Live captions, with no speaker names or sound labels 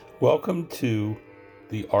Welcome to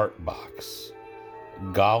the Art Box.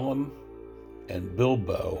 Gollum and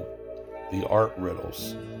Bilbo, the art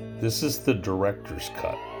riddles. This is the director's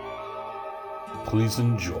cut. Please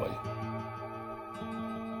enjoy.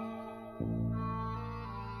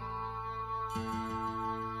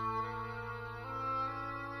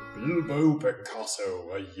 Bilbo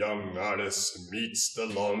Picasso, a young artist, meets the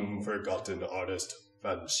long-forgotten artist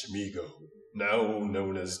Van Schmiego, now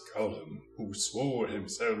known as Gollum, who swore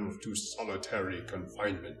himself to solitary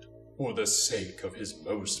confinement for the sake of his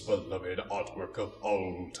most beloved artwork of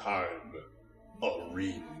all time, a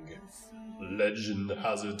ring. Legend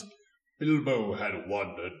has it, Bilbo had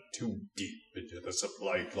wandered too deep into the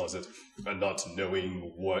supply closet, and not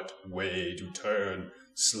knowing what way to turn,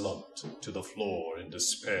 slumped to the floor in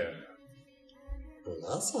despair.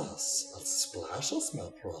 Bless us, it splashes, my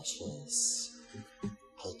precious.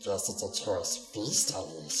 I guess it's a choice feast at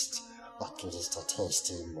least a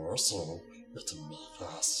tasty morsel to make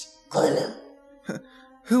us. Gollum!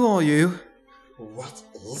 Who are you? What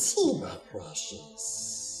is he, my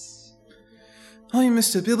precious? I am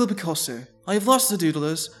Mr. Bilbo Picasso. I have lost the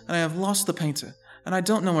doodlers, and I have lost the painter, and I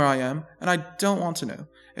don't know where I am, and I don't want to know.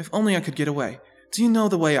 If only I could get away. Do you know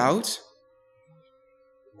the way out?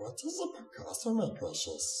 What is a Picasso, my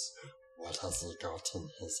precious? What has he got in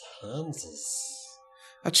his hands?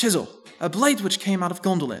 A chisel, a blade which came out of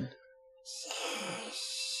Gondolin.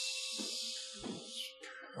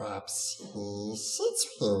 Perhaps he sits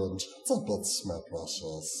here and chats a bit, my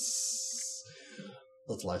precious.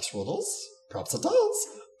 It likes riddles? Perhaps it does.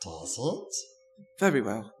 Does it? Very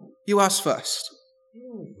well. You ask first.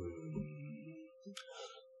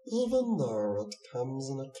 Even though it comes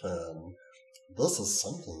in a can, this is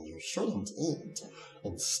something you shouldn't eat.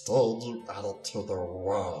 Instead, you add it to the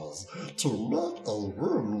walls to make a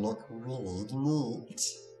room look really neat.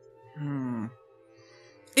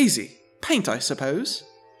 Easy. Paint, I suppose.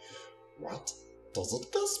 What? Does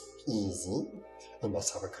it get easy? We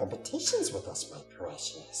must have a competitions with us, my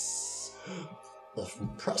precious. If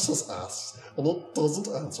Precious asks and it doesn't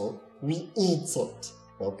answer, we eat it,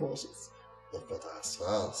 my precious. If it asks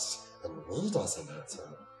us and we doesn't answer,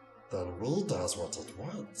 then we does what it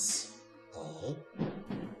wants. Eh?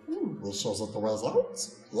 We shows it the ways out,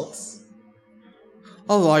 yes?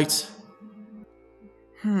 Alright.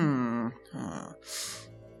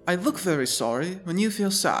 I look very sorry when you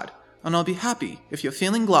feel sad, and I'll be happy if you're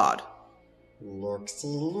feeling glad.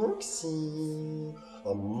 Looksy.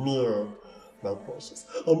 A mirror, my precious.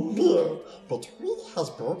 A mirror. But we has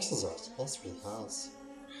boxes out. Yes, we has.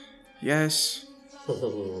 Yes.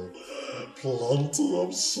 Plenty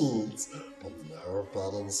of sheets, but no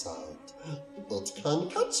bed inside. It can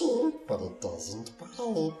cut you, but it doesn't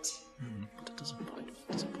bite. But it doesn't bite.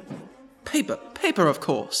 Paper, of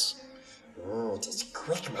course. Oh, it is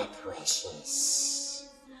quick, my precious.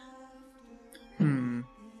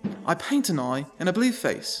 I paint an eye in a blue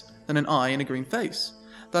face, then an eye in a green face.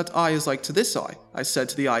 That eye is like to this eye, I said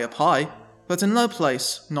to the eye up high, but in low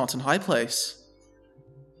place, not in high place.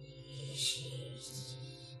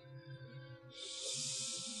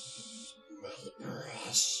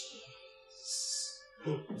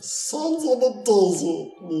 Sons of a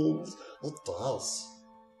daisy means it does.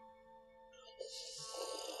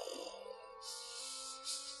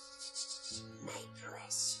 My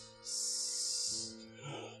precious.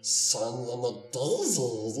 Sons of a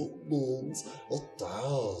daisies, it means it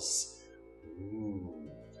does.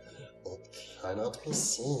 It cannot be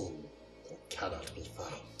seen, it cannot be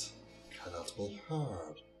felt, cannot be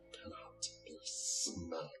heard, cannot be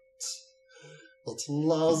smelt. It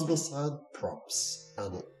lies beside props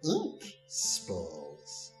and ink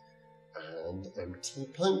spills, and empty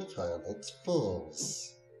paint can it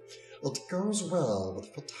fills. It goes well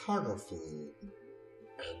with photography,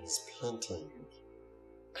 and painting,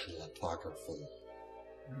 and lithography.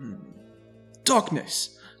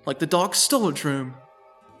 Darkness, like the dark storage room.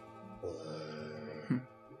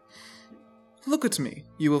 Look at me,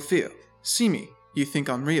 you will feel. See me, you think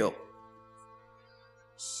I'm real.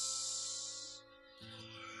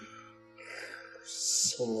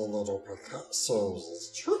 Silly little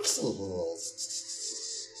Picasso's tricksy heels.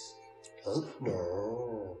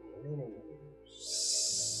 No.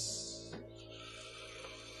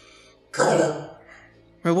 Gollum!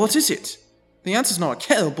 Well, what is it? The answer's not a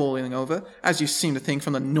kettle boiling over, as you seem to think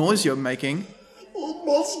from the noise you're making. It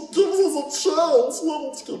must give us a chance. Let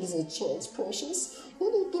it give us a chance, precious.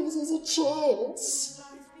 Let it give us a chance.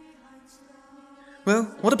 Well,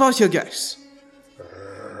 what about your guess?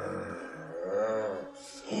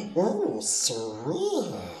 Oh,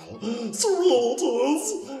 surreal. Surreal it is.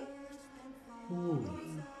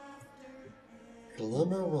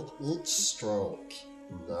 glimmer with each stroke.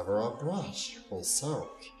 Never a brush will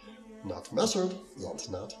soak. Not measured, yet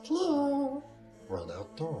not clear. When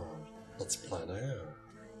outdoor, it's plein air.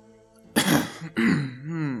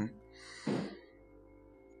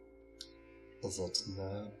 Is it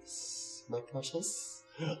nice, my precious?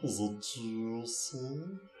 Is it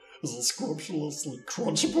juicy? Is it scrumptiously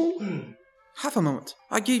crunchable? Half a moment.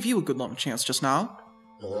 I gave you a good long chance just now.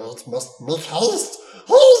 It must make haste!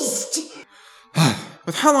 Haste!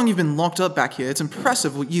 With how long you've been locked up back here, it's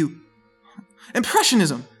impressive what you...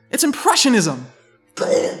 Impressionism! It's impressionism!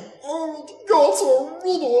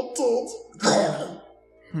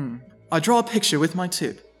 I draw a picture with my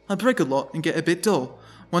tip. I break a lot and get a bit dull.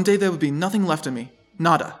 One day there would be nothing left of me.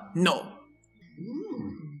 Nada. No.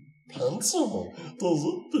 Pencil? Does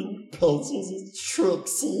it think pencils are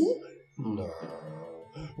tricksy? No.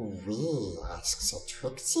 We asks a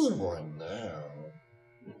tricksy one now.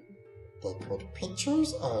 They put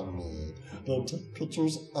pictures on me, then take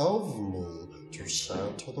pictures of me to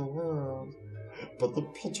show to the world. But the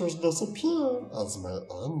pictures disappear as my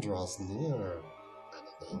end draws near.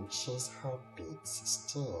 An anxious heart beats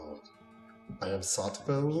still. I am sought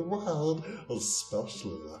very wide,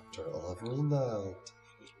 especially after every night,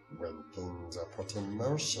 when things are put in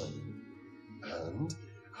motion. And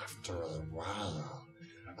after a while,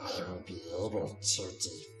 I will be able to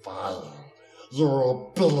defile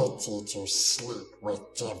your ability to sleep with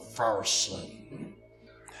devotion.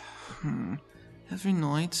 Every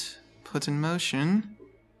night, put in motion,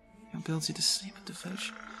 your ability to sleep with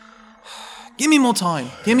devotion. Give me more time!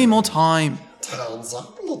 Give me more time! Time's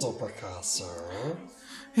up, little Picasso.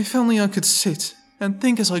 If only I could sit and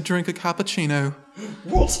think as I drink a cappuccino.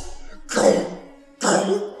 What? Go!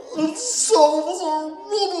 It solves our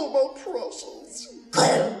riddle, my precious.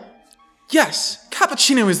 Go! Yes!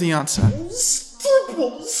 Cappuccino is the answer!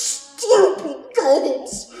 Stupid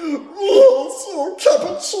goals! Yes, our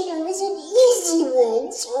cappuccino was an easy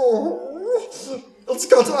one. Oh, it's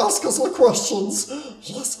got to ask us all questions.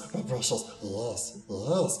 Yes, my precious.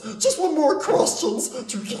 Yes. Just one more questions.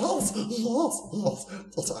 Yes.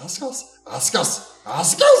 Let's ask us.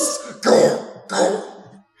 Go.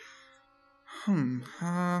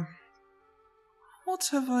 What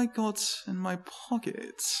have I got in my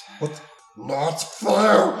pocket? What? Not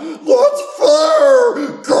fair!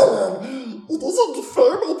 Gollum! It isn't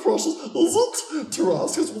fair, my precious, is it? To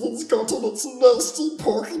ask us what it's got in its nasty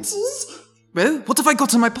pockets? Well, what have I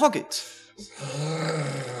got in my pocket?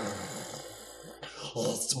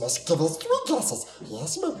 It must give us 3 guesses.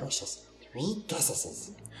 Yes, my precious, 3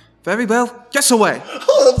 guesses. Very well, guess away.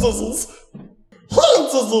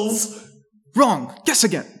 Hanses! Wrong, guess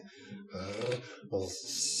again.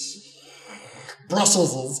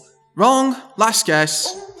 Brushes. Wrong, last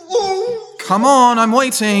guess. Come on, I'm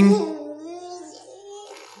waiting.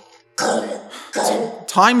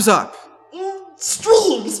 Time's up.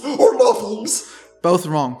 Streams or nothings. Both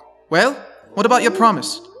wrong. Well, what about your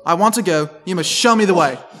promise? I want to go. You must show me the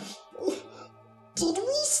way. Did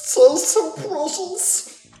we say so,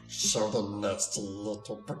 precious? Show the nasty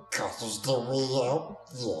little Picassos the way out?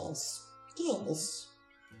 Yes.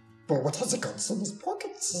 But what has it got in his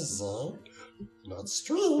pockets, Not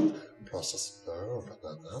stream. Precious, no, but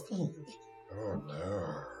not nothing. Oh,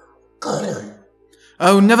 no. Gollum.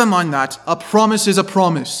 Oh, never mind that. A promise is a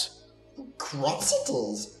promise. Cross it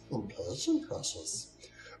is. Impatient, precious.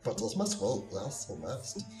 But it must wait, yes, it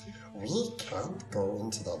must. We can't go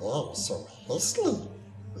into the air so hastily.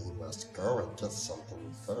 We must go and get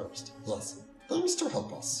something first. Yes, things to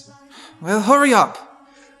help us. Well, hurry up.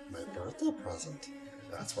 My birthday present.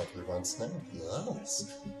 That's what we want now. Yes,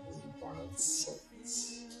 we want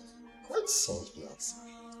seeds. Quite so, yes.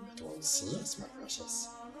 It won't see us, my precious.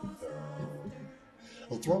 No,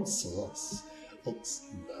 it won't see us. Its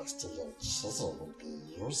nasty little chisel will be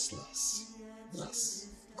useless. Yes,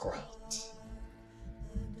 quite.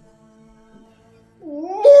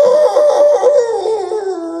 No!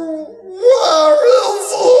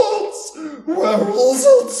 Where is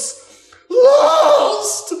it?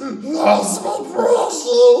 Lost, my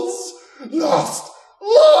precious! Lost!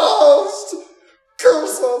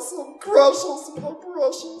 Curse us and crush us, my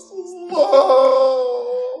precious is lost!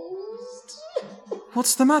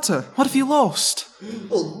 What's the matter? What have you lost? It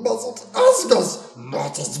mustn't ask us,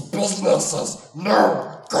 not its businesses.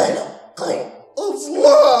 No, Gollum, it's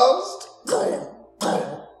lost! Gollum.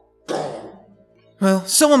 Well,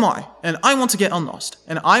 so am I, and I want to get unlost,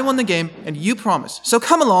 and I won the game, and you promised. So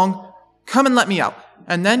come along, come and let me out,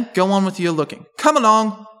 and then go on with your looking. Come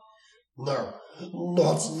along! No,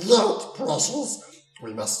 not yet, precious.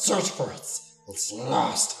 We must search for it. It's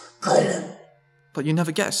lost, Gollum. But you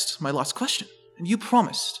never guessed my last question. You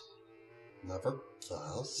promised. Never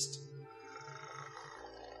guessed.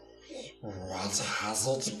 What has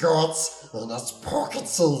it got in its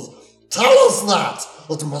pockets? Tell us that!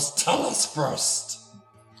 It must tell us first.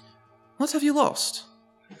 What have you lost?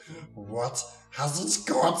 What has it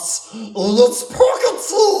got in its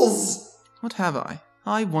pockets? What have I?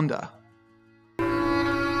 I wonder.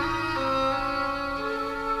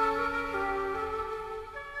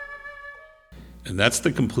 And that's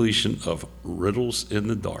the completion of Riddles in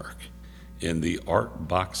the Dark in the Art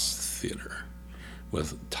Box Theater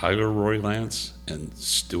with Tyler Roylance and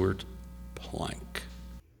Stewart Plank.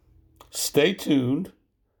 Stay tuned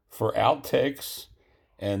for outtakes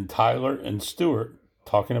and Tyler and Stewart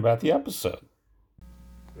talking about the episode.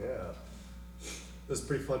 Yeah. It was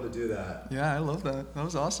pretty fun to do that. Yeah, I love that. That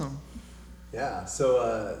was awesome. Yeah,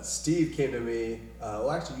 so Steve came to me.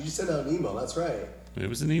 Well, actually, you just sent out an email. That's right. It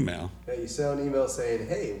was an email. Yeah, you sent out an email saying,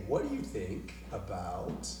 hey, what do you think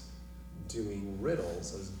about doing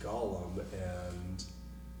riddles as Gollum and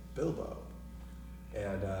Bilbo?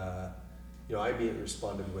 And, I immediately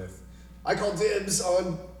responded with, I call dibs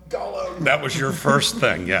on Gollum. That was your first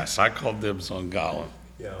thing, yes. I called dibs on Gollum.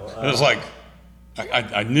 It was like,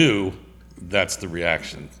 I knew that's the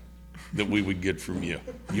reaction that we would get from you.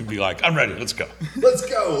 You'd be like, I'm ready, let's go. Let's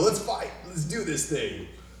go, let's fight, let's do this thing.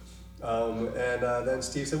 Then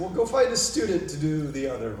Steve said, well, go find a student to do the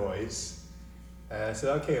other voice. And I said,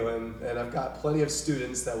 okay, and I've got plenty of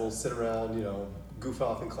students that will sit around, goof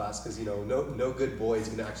off in class because, no good boy is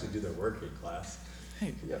going to actually do their work in class.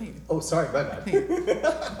 Hey, Yeah. hey. Oh, sorry, my bad. Hey.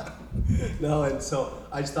 No, and so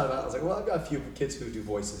I just thought about it. I was like, well, I've got a few kids who do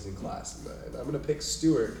voices in class, and I'm going to pick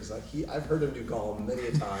Stewart because I've heard him do Gollum many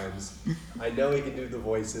a times. I know he can do the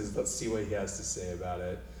voices. Let's see what he has to say about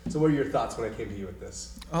it. So what are your thoughts when I came to you with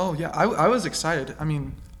this? Oh, yeah, I was excited. I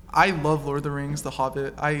mean, I love Lord of the Rings, The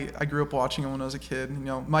Hobbit. I grew up watching it when I was a kid.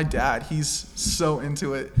 My dad, he's so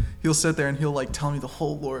into it. He'll sit there and he'll, tell me the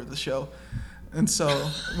whole lore of the show. And so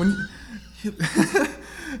when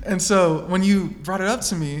you brought it up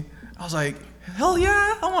to me, I was like, hell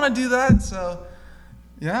yeah, I want to do that. So,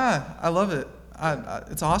 yeah, I love it.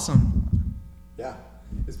 It's awesome. Yeah.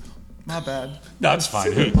 My bad. No, it's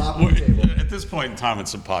fine. Sit pop on the table. At this point in time,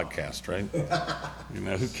 it's a podcast, right?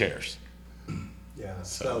 Who cares? Yeah.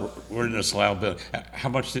 So we're in this loud bit. How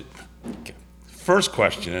much did... Okay. First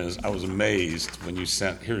question is, I was amazed when you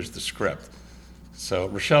sent, here's the script. So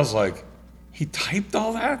Rochelle's like, he typed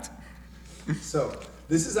all that? So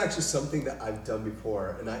this is actually something that I've done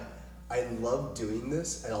before, and I love doing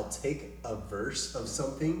this. And I'll take a verse of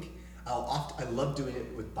something. I love doing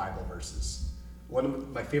it with Bible verses.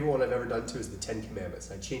 My favorite one I've ever done too is the Ten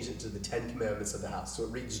Commandments. I changed it to the Ten Commandments of the house, so it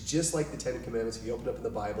reads just like the Ten Commandments. If you open up in the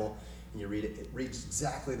Bible and you read it, it reads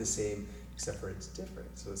exactly the same, except for it's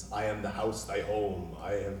different. So it's I am the house, thy home.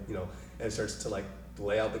 I am, and it starts to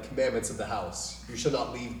lay out the commandments of the house. You shall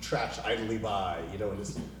not leave trash idly by, and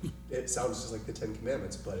it sounds just like the Ten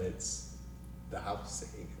Commandments, but it's the house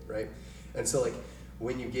saying it, right? And so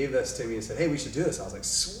when you gave this to me and said, hey, we should do this, I was like,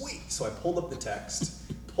 sweet. So I pulled up the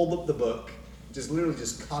text, pulled up the book, literally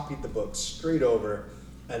copied the book straight over,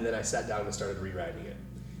 and then I sat down and started rewriting it.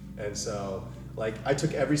 And so I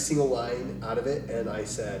took every single line out of it and I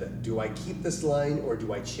said, do I keep this line or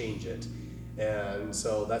do I change it? And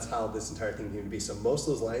so that's how this entire thing came to be. So most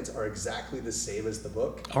of those lines are exactly the same as the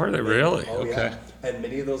book. Are they really? Oh, okay. Yeah. And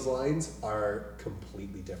many of those lines are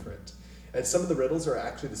completely different. And some of the riddles are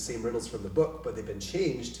actually the same riddles from the book, but they've been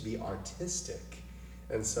changed to be artistic.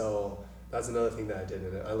 And so that's another thing that I did.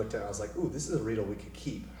 And I looked at it, I was like, ooh, this is a riddle we could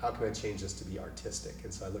keep. How can I change this to be artistic?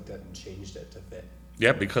 And so I looked at it and changed it to fit.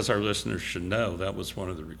 Yeah, because our listeners should know that was one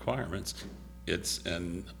of the requirements. It's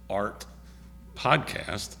an art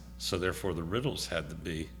podcast, so therefore the riddles had to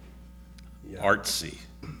be artsy.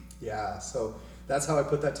 Yeah, so that's how I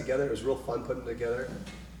put that together. It was real fun putting it together.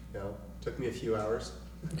 Took me a few hours.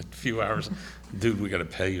 A few hours, dude, we got to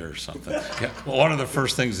pay you or something. Yeah. Well, one of the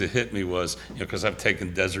first things that hit me was, because I've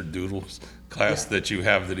taken Desert Doodles class that you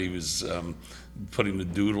have, that he was putting the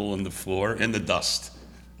doodle in the floor, in the dust.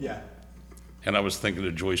 Yeah. And I was thinking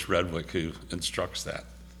of Joyce Redwick, who instructs that.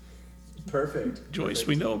 Perfect. Joyce,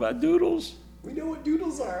 we know about doodles. We know what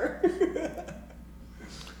doodles are.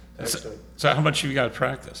 So how much have you got to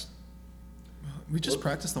practice? We just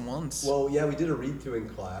practiced them once. Well, yeah, we did a read-through in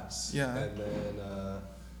class. Yeah. And then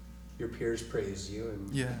your peers praised you.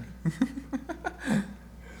 And Yeah.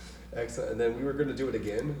 Excellent. And then we were going to do it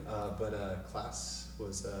again, but class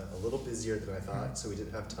was a little busier than I thought, so we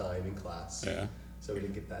didn't have time in class. Yeah. So we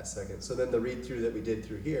didn't get that second. So then the read-through that we did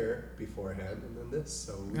through here beforehand, and then this.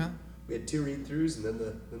 So We had 2 read-throughs and then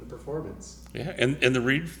the performance. Yeah, and the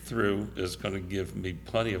read-through is going to give me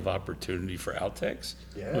plenty of opportunity for outtakes,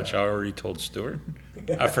 which I already told Stewart.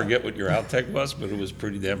 I forget what your outtake was, but it was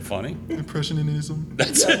pretty damn funny. Impressionism.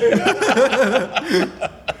 That's it.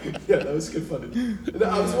 Yeah, that was good fun. And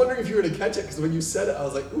I was wondering if you were going to catch it, because when you said it, I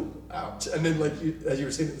was like, ooh, ouch. And then, like, as you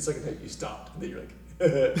were saying it the second time, you stopped. And then you're like,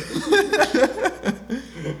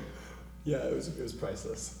 yeah, it was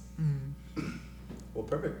priceless. Well,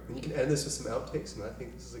 perfect. And you can end this with some outtakes, and I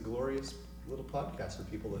think this is a glorious little podcast for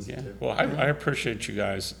people to listen to. Well, I appreciate you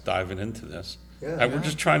guys diving into this. Yeah. We're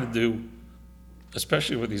just trying to do,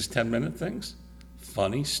 especially with these 10-minute things,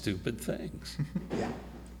 funny, stupid things. Yeah.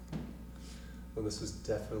 Well, this was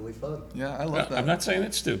definitely fun. Yeah, I love that. I'm not saying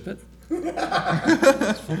it's stupid.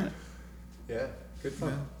 Yeah, good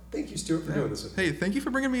fun. Yeah. Thank you, Stuart, for doing this with me. Hey, thank you for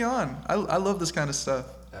bringing me on. I love this kind of stuff.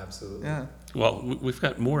 Absolutely. Yeah. Well, we've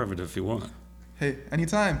got more of it if you want. Hey,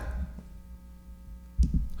 anytime.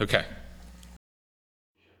 Okay.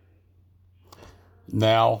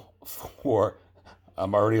 Now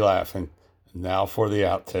I'm already laughing. Now for the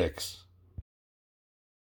outtakes.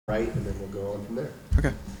 Right, and then we'll go on from there.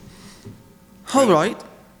 Okay. All right.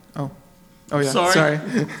 Oh yeah. Sorry.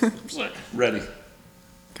 Sorry. Ready.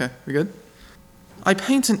 Okay, we good? I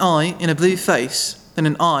paint an eye in a blue face, then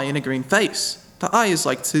an eye in a green face. The eye is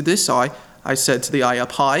like to this eye, I said to the eye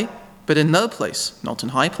up high, but in low place, not in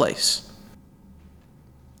high place.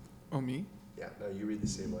 Oh, me? Yeah, no, you read the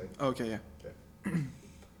same way. Okay, yeah. Okay.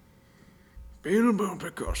 Bilbo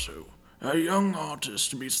Picasso, a young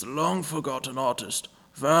artist meets the long-forgotten artist,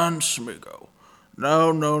 Van Smigo,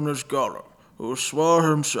 now known as Gollum, who swore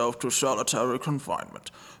himself to solitary confinement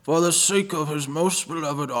for the sake of his most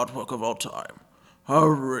beloved artwork of all time, a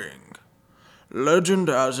ring. Legend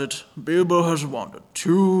has it, Bilbo has wandered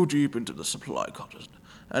too deep into the supply closet,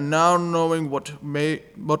 and now knowing what way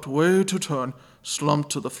to turn, slumped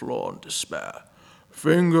to the floor in despair.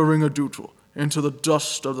 Fingering a doodle into the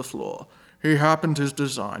dust of the floor, he happened his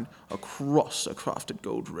design across a crafted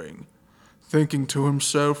gold ring, thinking to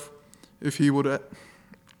himself if he would... Oh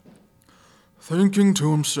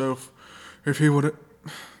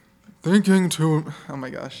my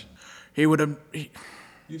gosh.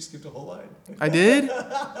 You skipped a whole line. I did?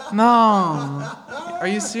 No. Are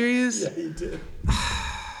you serious? Yeah, you did.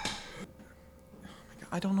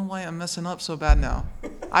 I don't know why I'm messing up so bad now.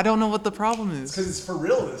 I don't know what the problem is. Because it's for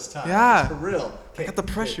real this time. Yeah. It's for real. I got the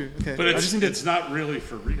pressure. Okay. But I just need it's not really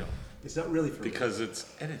for real It's not really for real. because it's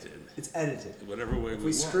edited. It's edited. Whatever way If we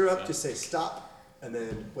we want. screw up, just say stop, and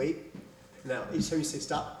then wait. Now, each time you say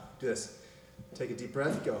stop, do this. Take a deep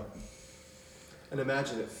breath, go. And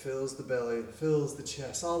imagine it fills the belly, fills the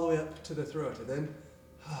chest, all the way up to the throat, and then...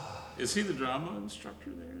 Is he the drama instructor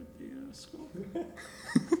there at the school?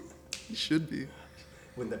 It should be.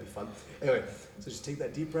 Wouldn't that be fun? Anyway, so just take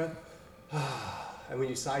that deep breath. And when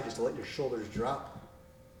you sigh, just let your shoulders drop,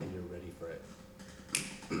 and you're ready for it.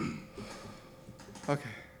 Okay.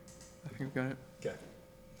 I think I've got it. Okay.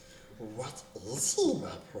 What is he,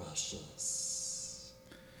 my precious?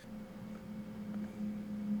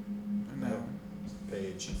 And now.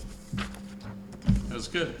 Page. That was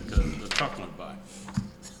good. The truck went by.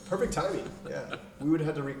 Perfect timing. Yeah. We would have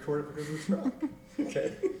had to record it because of the truck.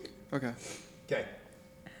 Okay. Okay. Okay.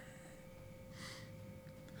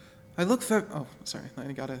 I look for... Oh, sorry.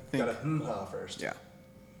 I gotta think. Got a ha first. Yeah.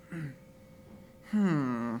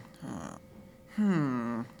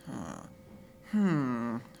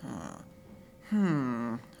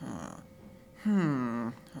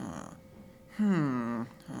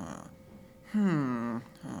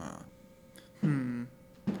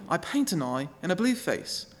 I paint an eye in a blue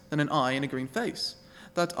face, then an eye in a green face.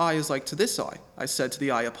 That eye is like to this eye, I said to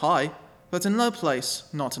the eye up high, but in low place,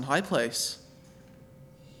 not in high place.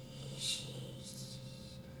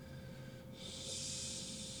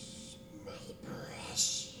 My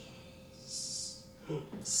precious.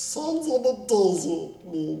 Sons of the desert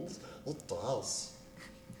means it does.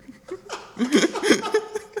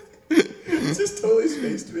 It's just totally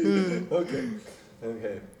spaced me. Okay.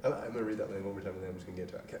 Okay. I'm going to read that line one more time and then I'm just going to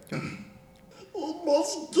get to it. Okay. It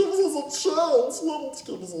must give us a chance. Let it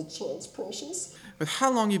give us a chance, precious. With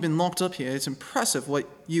how long you've been locked up here, it's impressive what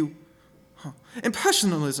you...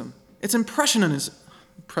 Impressionism. It's impressionism.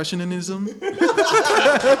 Impressionism?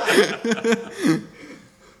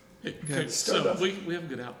 Okay, so we have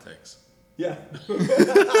good outtakes. Yeah.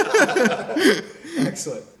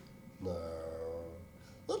 Excellent. No.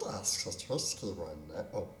 It asks us to rescue one now.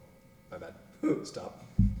 Oh, my bad. Stop.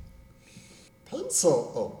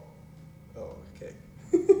 Pencil. Oh, okay.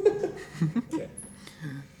 Okay.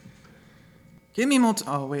 Give me more...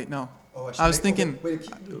 Oh, wait, no. Oh, I was thinking Wait,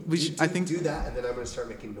 we should. I think. do that, and then I'm gonna start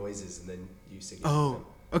making noises, and then you sing. Oh.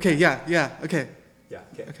 Okay. Yeah. Okay. Yeah.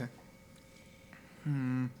 Okay. Okay.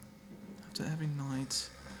 After every night,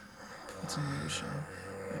 it's emotion.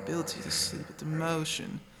 My ability to sleep with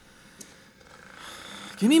emotion.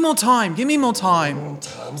 Give me more time.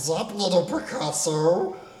 Time's up, little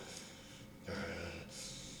Picasso.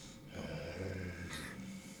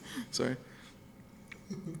 Sorry.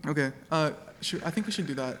 Okay. I think we should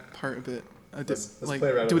do that part a bit. Let's like play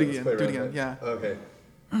around do with it it. again. Let's Do play it around again. with it.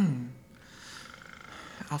 Yeah. Okay.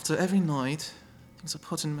 After every night, things are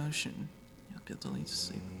put in motion. Your ability to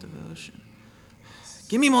sleep with devotion.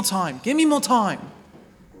 Give me more time. Time's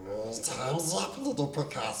up, little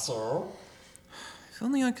Picasso. If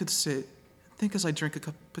only I could sit and think as I drink a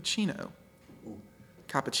cappuccino.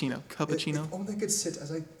 Cappuccino. If only I could sit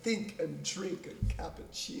as I think and drink a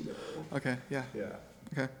cappuccino. Okay, yeah. Yeah.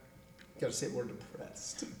 Okay. Gotta say it more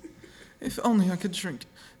depressed. If only I could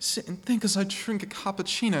sit and think as I drink a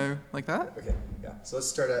cappuccino. Like that? Okay. Yeah. So let's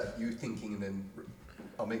start at you thinking, and then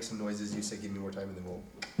I'll make some noises. You say, "Give me more time," and then we'll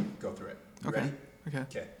go through it. You Okay. Ready? Okay.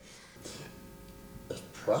 Okay. If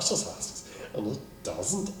Precious asks and it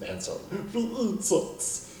doesn't answer, it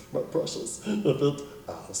sucks. My Precious, if it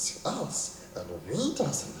asks us and we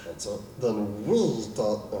doesn't answer, then we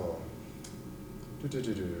don't. Oh.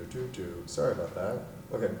 Sorry about that.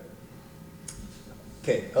 Okay.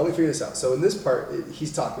 Okay, help me figure this out. So in this part,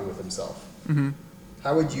 he's talking with himself. Mm-hmm.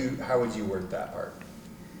 How would you word that part?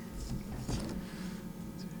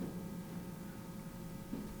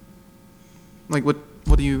 Like what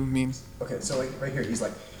do you mean? Okay, so like right here, he's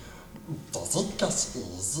like, Does it get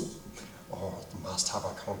easy? Or it must have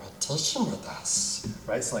a competition with us?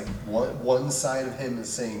 right? So like one side of him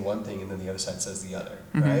is saying one thing, and then the other side says the other,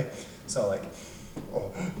 right? So like,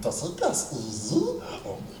 Or does it get easy?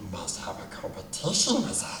 Or it must have a competition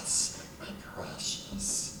with us, my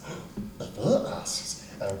precious. If it asks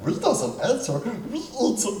and we doesn't answer, we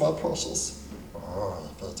eat it, my precious. Or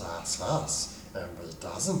if it asks us and we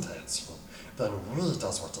doesn't answer, then we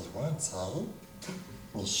does what it wants, eh?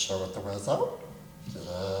 We show it the ways out?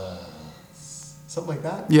 Yes. something like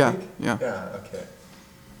that. Yeah, you think? yeah. Yeah. Okay.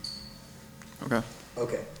 Okay.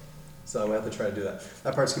 Okay. So I'm gonna have to try to do that.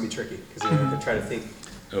 That part's gonna be tricky because you're gonna try to think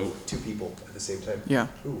Oh, two people at the same time. Yeah.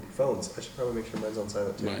 Ooh, phones. I should probably make sure mine's on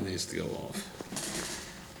silent too. mine needs to go off.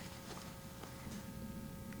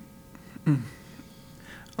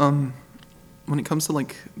 When it comes to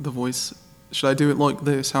like the voice, should I do it like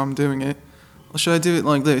this, how I'm doing it? Or should I do it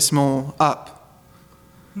like this, more up?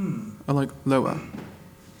 Or like lower?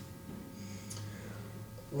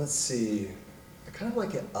 Let's see. I kind of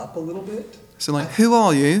like it up a little bit. So like, who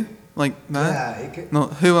are you? Like that? Yeah. It could,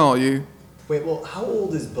 Not who are you? wait. Well, how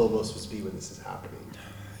old is Bilbo supposed to be when this is happening?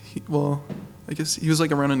 Well, I guess he was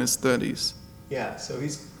like around in his 30s. Yeah. So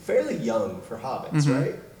he's fairly young for hobbits,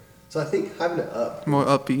 right? So I think having it up, More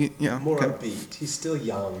upbeat, yeah. more okay. upbeat. He's still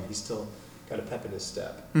young. He's still got a pep in his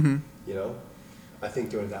step. Mm-hmm. You know. I think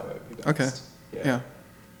doing it that way would be Okay. best. Yeah.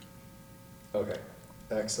 Okay.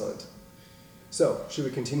 Excellent. So, should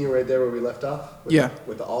we continue right there where we left off? With Yeah.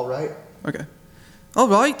 With the all right? Okay. All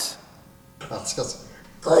right. Ask us,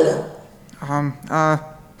 Gollum.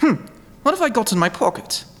 What have I got in my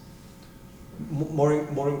pocket? More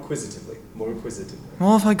inquisitively. More inquisitively.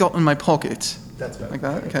 What have I got in my pocket? That's better. Like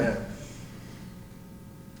that? Okay. Yeah.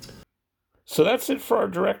 So that's it for our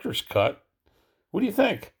director's cut. What do you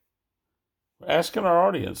think? We're asking our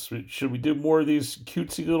audience, should we do more of these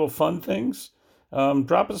cutesy little fun things?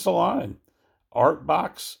 Drop us a line.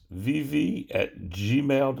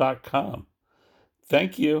 artboxvv@gmail.com.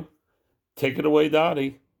 Thank you. Take it away,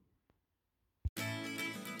 Dottie.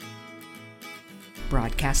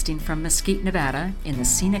 Broadcasting from Mesquite, Nevada, in the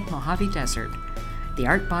scenic Mojave Desert, the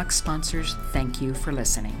Artbox sponsors thank you for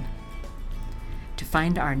listening. To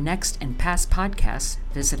find our next and past podcasts,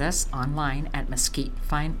 visit us online at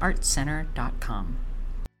mesquitefineartcenter.com.